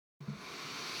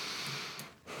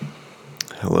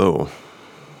Hello,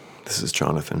 this is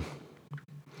Jonathan.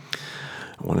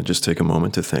 I want to just take a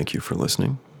moment to thank you for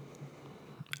listening.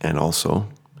 And also,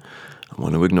 I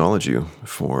want to acknowledge you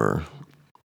for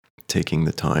taking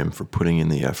the time, for putting in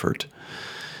the effort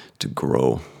to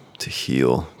grow, to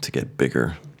heal, to get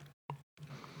bigger.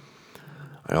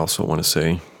 I also want to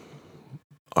say,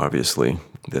 obviously,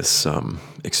 this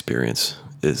experience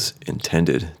is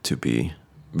intended to be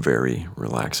very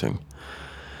relaxing.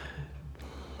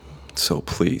 So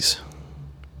please,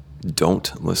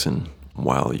 don't listen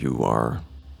while you are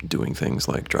doing things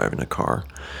like driving a car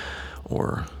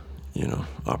or,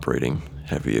 operating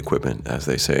heavy equipment, as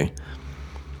they say.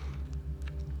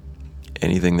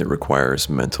 Anything that requires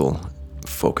mental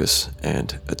focus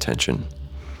and attention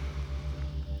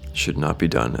should not be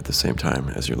done at the same time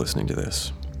as you're listening to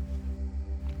this.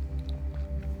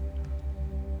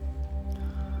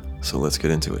 So let's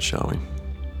get into it, shall we?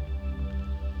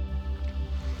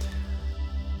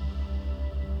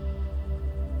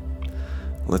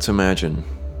 Let's imagine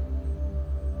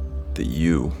that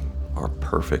you are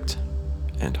perfect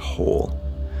and whole,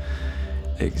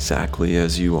 exactly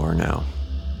as you are now.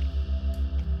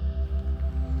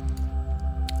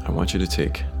 I want you to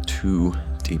take 2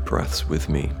 deep breaths with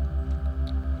me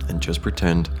and just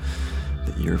pretend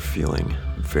that you're feeling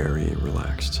very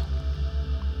relaxed.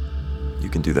 You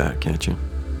can do that, can't you?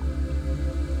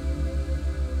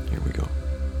 Here we go.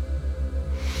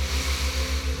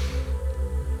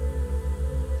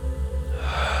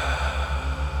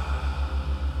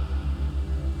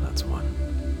 That's 1.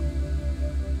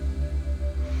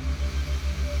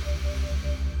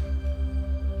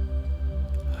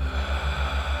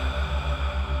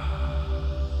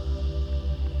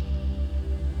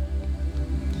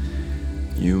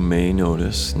 You may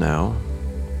notice now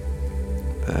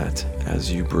that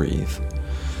as you breathe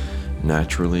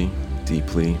naturally,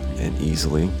 deeply, and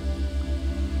easily,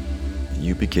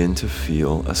 you begin to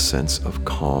feel a sense of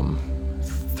calm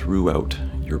throughout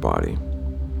your body.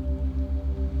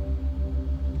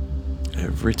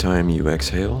 Every time you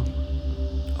exhale,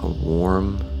 a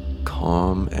warm,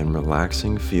 calm, and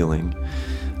relaxing feeling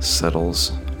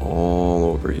settles all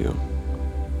over you.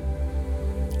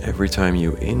 Every time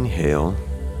you inhale,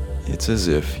 it's as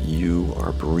if you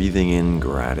are breathing in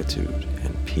gratitude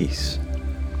and peace.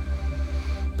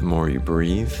 The more you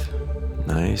breathe,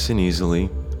 nice and easily,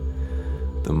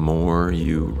 the more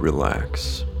you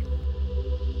relax.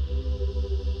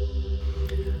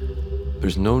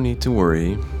 There's no need to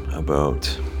worry about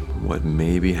what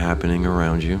may be happening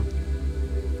around you.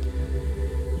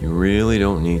 You really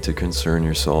don't need to concern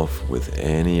yourself with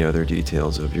any other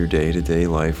details of your day-to-day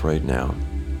life right now.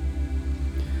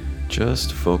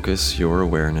 Just focus your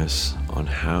awareness on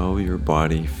how your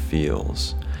body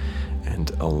feels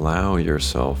and allow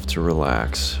yourself to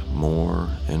relax more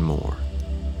and more.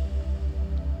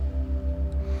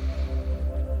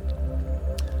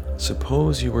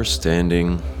 Suppose you were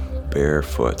standing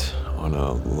barefoot on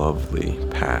a lovely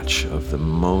patch of the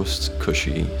most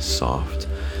cushy, soft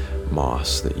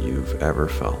moss that you've ever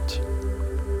felt.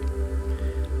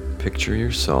 Picture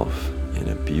yourself in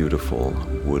a beautiful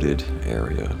wooded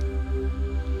area.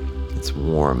 It's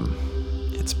warm,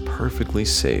 it's perfectly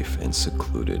safe and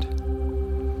secluded.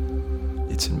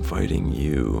 It's inviting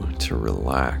you to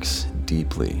relax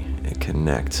deeply and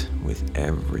connect with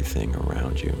everything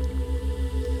around you.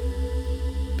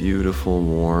 Beautiful,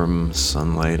 warm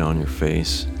sunlight on your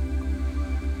face,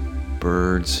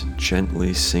 birds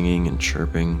gently singing and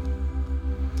chirping,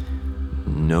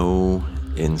 no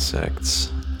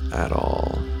insects at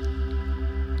all.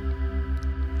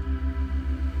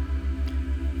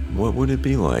 What would it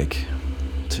be like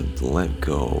to let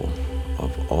go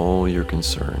of all your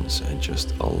concerns and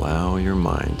just allow your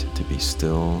mind to be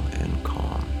still and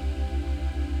calm?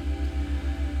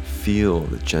 Feel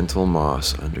the gentle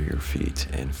moss under your feet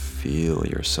and feel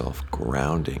yourself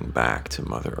grounding back to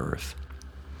Mother Earth.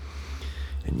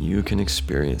 And you can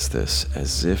experience this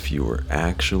as if you were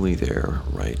actually there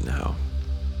right now.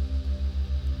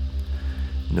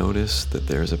 Notice that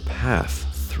there's a path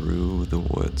through the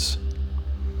woods.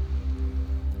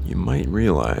 You might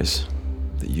realize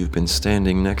that you've been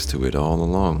standing next to it all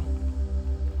along.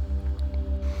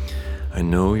 I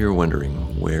know you're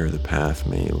wondering where the path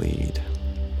may lead.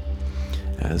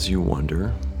 As you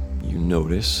wonder, you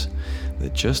notice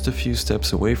that just a few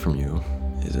steps away from you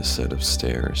is a set of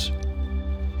stairs.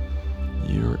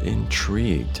 You're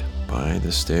intrigued by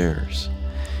the stairs,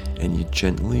 and you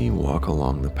gently walk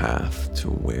along the path to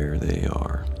where they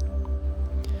are.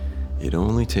 It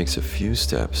only takes a few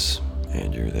steps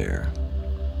and you're there.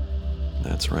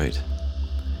 That's right.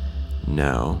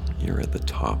 Now you're at the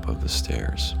top of the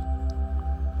stairs.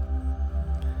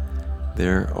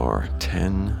 There are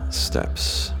 10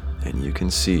 steps, and you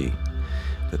can see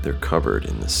that they're covered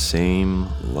in the same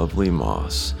lovely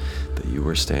moss that you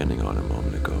were standing on a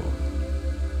moment ago.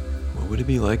 What would it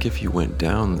be like if you went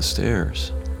down the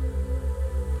stairs?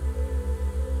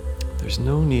 There's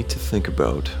no need to think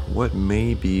about what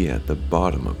may be at the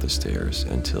bottom of the stairs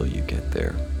until you get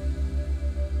there.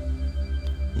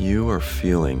 You are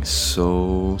feeling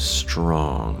so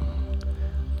strong,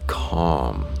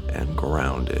 calm, and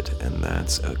grounded, and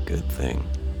that's a good thing.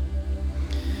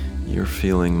 You're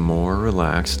feeling more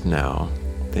relaxed now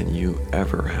than you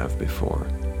ever have before.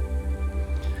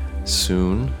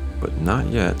 Soon, but not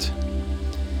yet,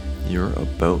 you're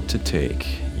about to take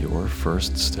your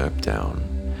first step down,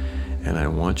 and I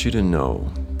want you to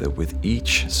know that with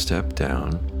each step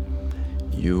down,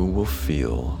 you will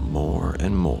feel more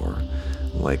and more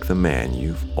like the man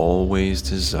you've always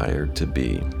desired to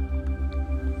be.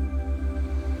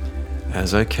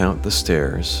 As I count the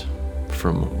stairs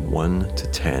from 1 to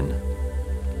 10,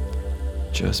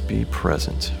 just be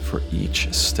present for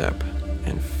each step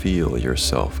and feel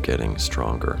yourself getting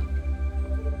stronger.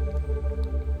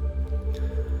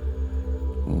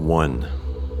 1.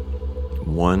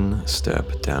 One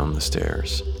step down the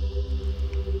stairs.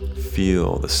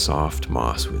 Feel the soft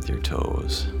moss with your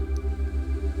toes.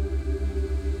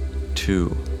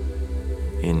 2.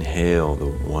 Inhale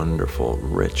the wonderful,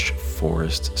 rich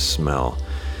forest smell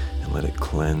and let it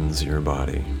cleanse your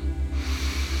body.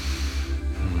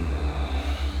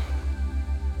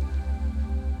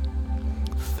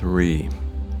 3.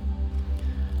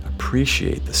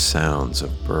 Appreciate the sounds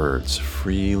of birds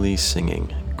freely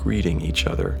singing, greeting each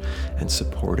other, and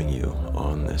supporting you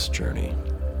on this journey.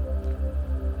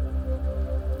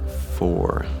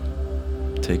 4.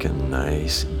 Take a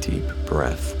nice deep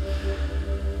breath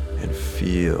and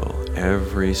feel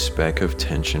every speck of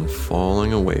tension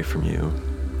falling away from you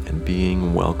and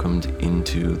being welcomed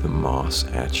into the moss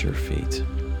at your feet.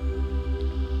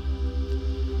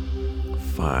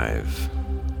 5.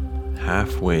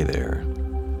 Halfway there,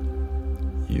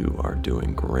 you are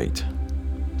doing great.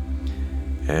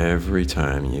 Every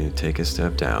time you take a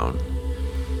step down,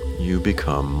 you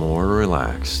become more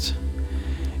relaxed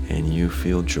and you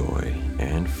feel joy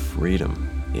and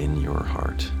freedom in your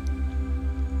heart.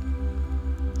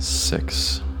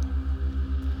 6.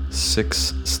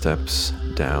 6 steps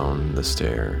down the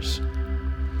stairs.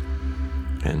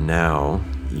 And now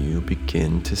you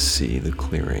begin to see the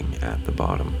clearing at the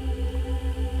bottom.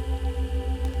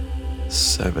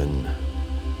 7.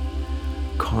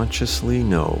 Consciously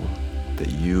know that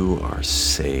you are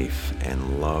safe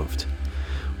and loved,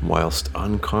 whilst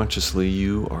unconsciously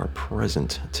you are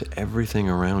present to everything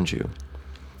around you.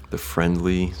 The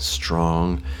friendly,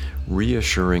 strong,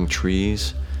 reassuring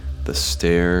trees, the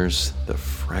stairs, the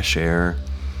fresh air,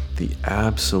 the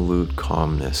absolute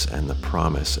calmness, and the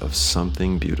promise of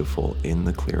something beautiful in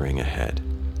the clearing ahead.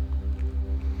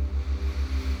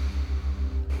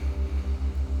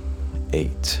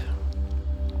 8.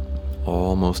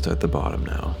 Almost at the bottom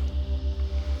now.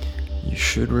 You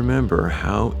should remember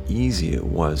how easy it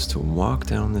was to walk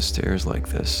down the stairs like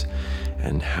this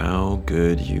and how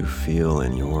good you feel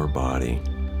in your body.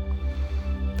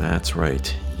 That's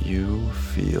right, you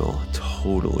feel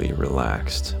totally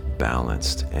relaxed,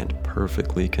 balanced, and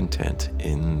perfectly content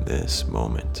in this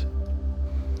moment.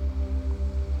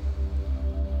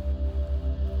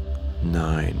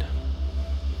 9.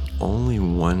 Only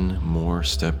one more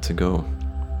step to go,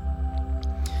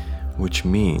 which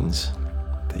means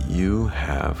that you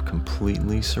have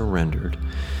completely surrendered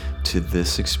to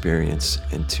this experience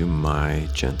and to my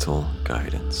gentle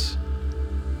guidance.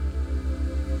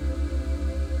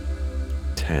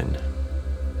 10.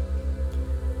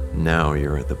 Now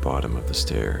you're at the bottom of the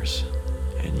stairs,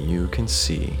 and you can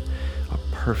see a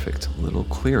perfect little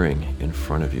clearing in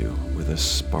front of you with a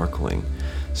sparkling,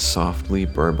 softly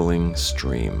burbling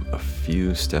stream a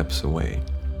few steps away.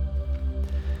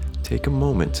 Take a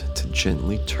moment to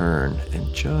gently turn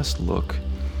and just look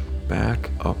back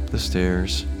up the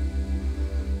stairs.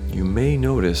 You may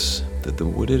notice that the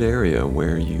wooded area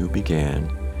where you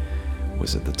began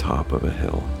was at the top of a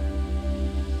hill.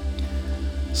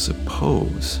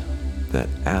 Suppose that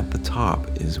at the top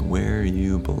is where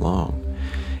you belong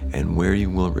and where you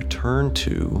will return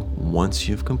to once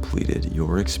you've completed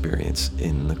your experience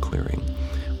in the clearing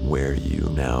where you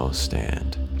now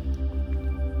stand.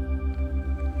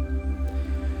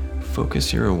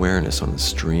 Focus your awareness on the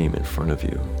stream in front of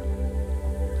you.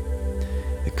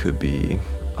 It could be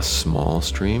a small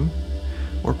stream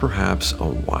or perhaps a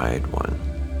wide one.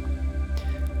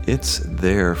 It's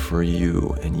there for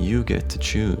you and you get to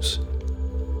choose.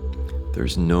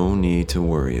 There's no need to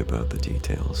worry about the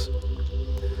details.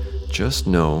 Just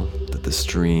know that the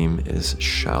stream is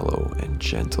shallow and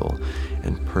gentle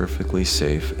and perfectly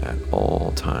safe at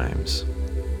all times.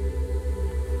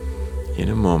 In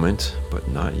a moment, but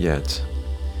not yet,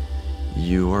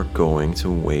 you are going to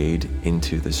wade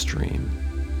into the stream.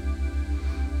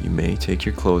 You may take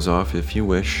your clothes off if you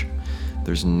wish.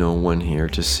 There's no one here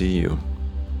to see you.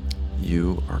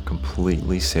 You are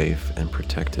completely safe and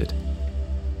protected.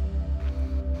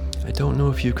 I don't know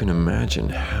if you can imagine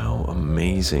how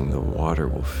amazing the water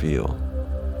will feel.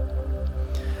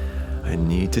 I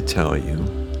need to tell you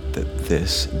that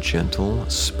this gentle,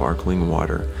 sparkling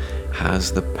water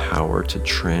has the power to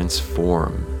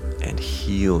transform and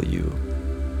heal you.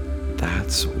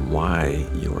 That's why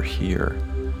you're here.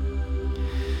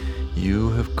 You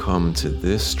have come to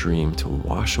this stream to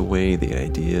wash away the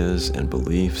ideas and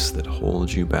beliefs that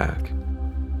hold you back.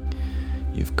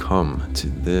 You've come to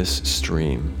this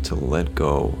stream to let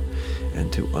go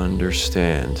and to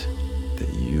understand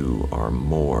that you are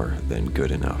more than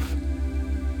good enough.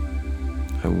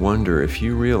 I wonder if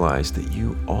you realize that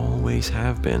you always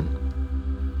have been.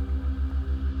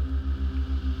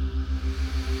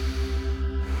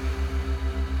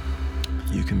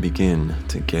 You can begin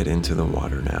to get into the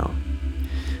water now.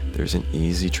 There's an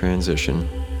easy transition.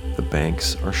 The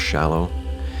banks are shallow,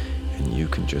 and you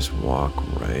can just walk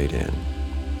right in.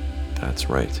 That's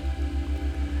right.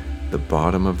 The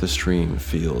bottom of the stream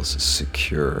feels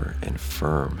secure and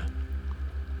firm.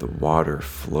 The water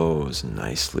flows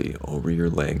nicely over your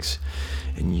legs,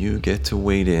 and you get to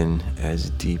wade in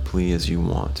as deeply as you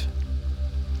want.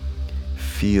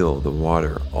 Feel the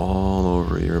water all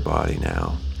over your body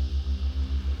now.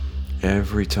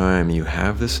 Every time you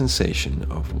have the sensation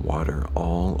of water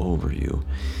all over you,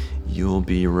 you'll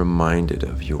be reminded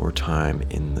of your time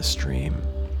in the stream.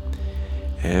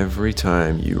 Every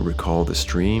time you recall the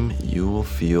stream, you will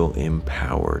feel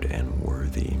empowered and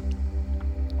worthy.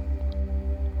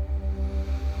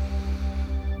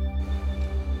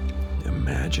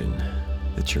 Imagine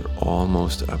that you're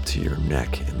almost up to your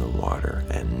neck in the water,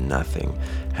 and nothing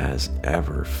has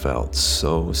ever felt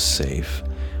so safe,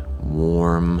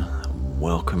 warm,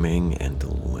 welcoming, and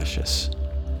delicious.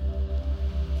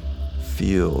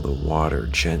 Feel the water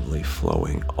gently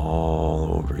flowing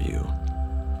all over you.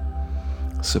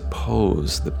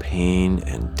 Suppose the pain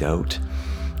and doubt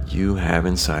you have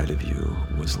inside of you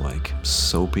was like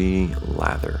soapy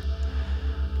lather,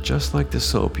 just like the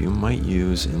soap you might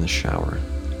use in the shower.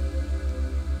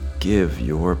 Give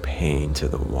your pain to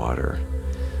the water.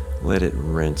 Let it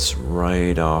rinse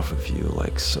right off of you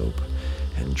like soap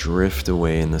and drift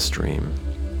away in the stream.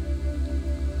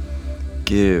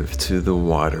 Give to the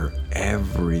water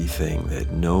everything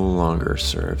that no longer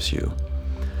serves you.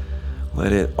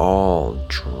 Let it all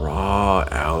draw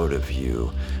out of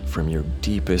you from your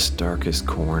deepest, darkest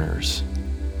corners.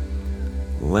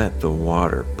 Let the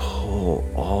water pull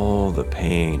all the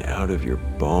pain out of your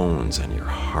bones and your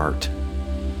heart.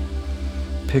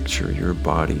 Picture your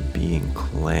body being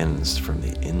cleansed from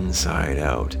the inside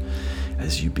out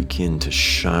as you begin to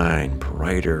shine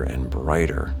brighter and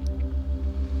brighter.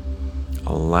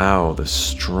 Allow the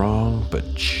strong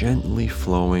but gently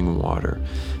flowing water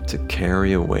to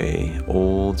carry away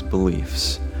old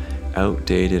beliefs,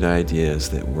 outdated ideas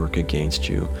that work against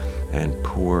you, and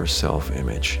poor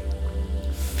self-image.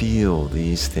 Feel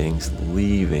these things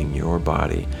leaving your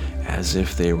body as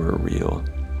if they were real.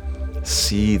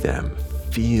 See them,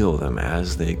 feel them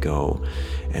as they go,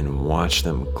 and watch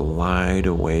them glide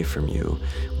away from you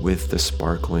with the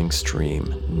sparkling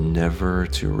stream, never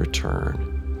to return.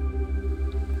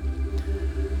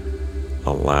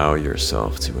 Allow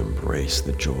yourself to embrace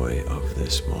the joy of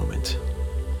this moment.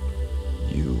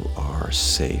 You are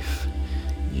safe.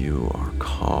 You are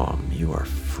calm. You are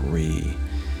free.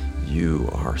 You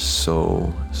are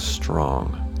so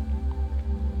strong.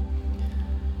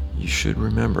 You should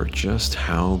remember just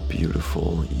how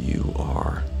beautiful you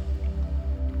are.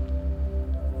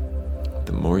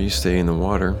 The more you stay in the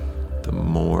water, the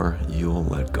more you'll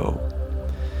let go.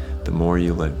 The more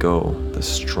you let go, the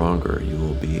stronger you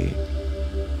will be.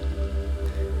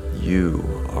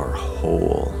 You are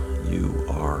whole. You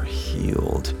are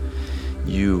healed.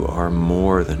 You are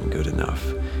more than good enough,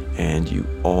 and you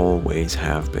always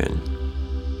have been.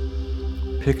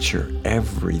 Picture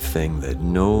everything that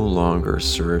no longer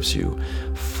serves you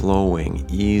flowing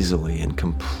easily and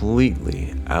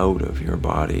completely out of your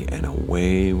body and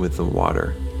away with the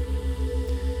water.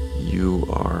 You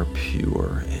are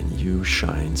pure and you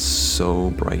shine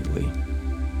so brightly.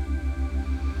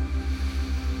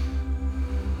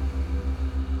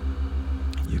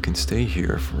 You can stay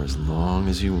here for as long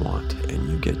as you want, and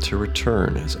you get to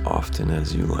return as often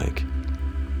as you like.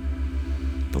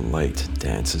 The light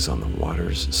dances on the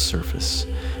water's surface.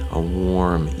 A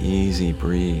warm, easy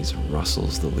breeze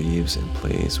rustles the leaves and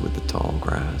plays with the tall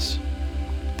grass.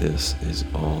 This is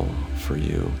all for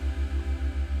you.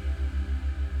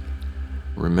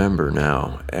 Remember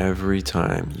now, every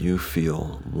time you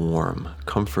feel warm,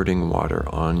 comforting water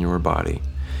on your body,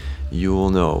 you will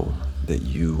know that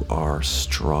you are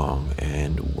strong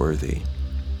and worthy.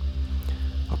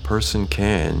 A person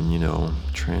can,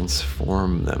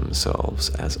 transform themselves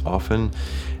as often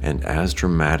and as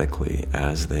dramatically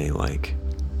as they like.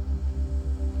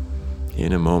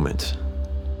 In a moment,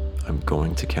 I'm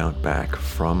going to count back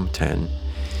from 10,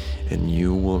 and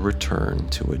you will return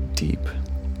to a deep,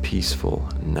 peaceful,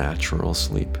 natural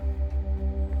sleep.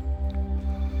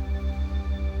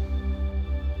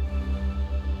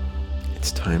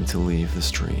 It's time to leave the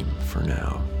stream for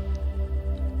now.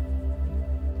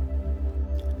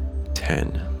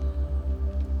 10.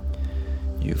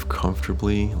 You've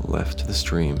comfortably left the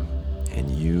stream and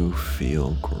you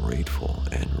feel grateful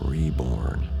and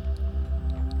reborn.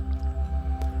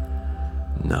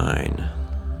 9.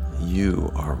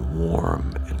 You are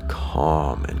warm and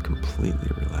calm and completely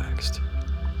relaxed.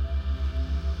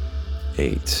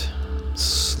 8.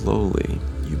 Slowly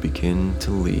you begin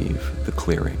to leave the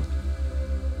clearing.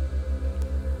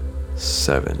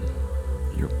 7.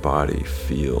 Your body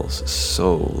feels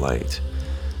so light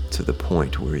to the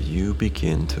point where you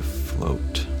begin to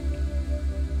float.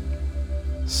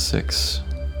 6.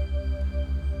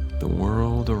 The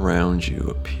world around you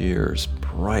appears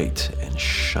bright and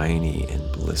shiny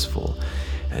and blissful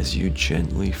as you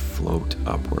gently float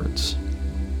upwards.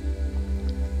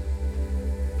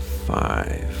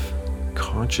 5.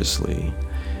 Consciously,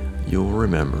 you'll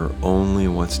remember only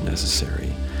what's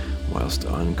necessary, whilst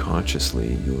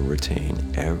unconsciously you'll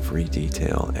retain every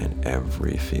detail and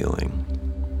every feeling.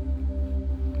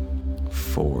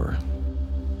 4.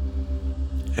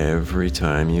 Every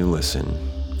time you listen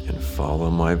and follow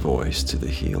my voice to the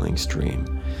healing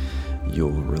stream,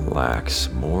 you'll relax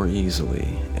more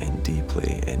easily and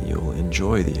deeply, and you'll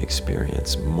enjoy the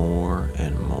experience more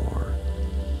and more.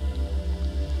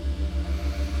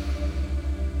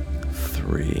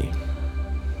 3.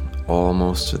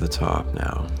 Almost to the top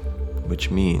now, which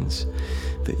means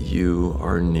that you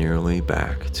are nearly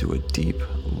back to a deep,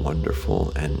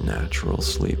 wonderful, and natural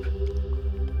sleep.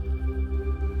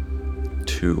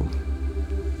 2.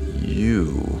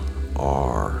 You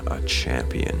are a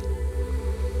champion.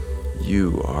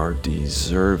 You are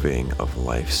deserving of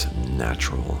life's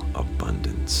natural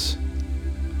abundance.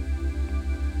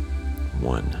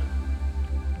 1.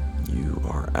 You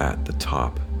are at the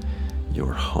top.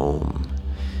 You're home.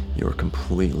 You're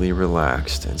completely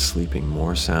relaxed and sleeping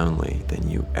more soundly than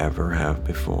you ever have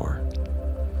before.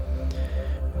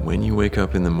 When you wake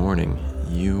up in the morning,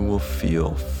 you will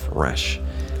feel fresh,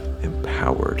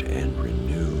 empowered, and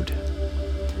renewed.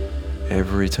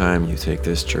 Every time you take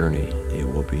this journey, it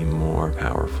will be more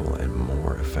powerful and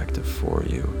more effective for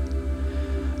you.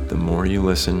 The more you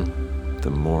listen, the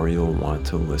more you'll want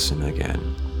to listen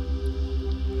again.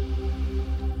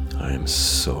 I am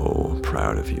so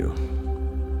proud of you.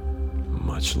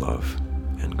 Much love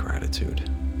and gratitude.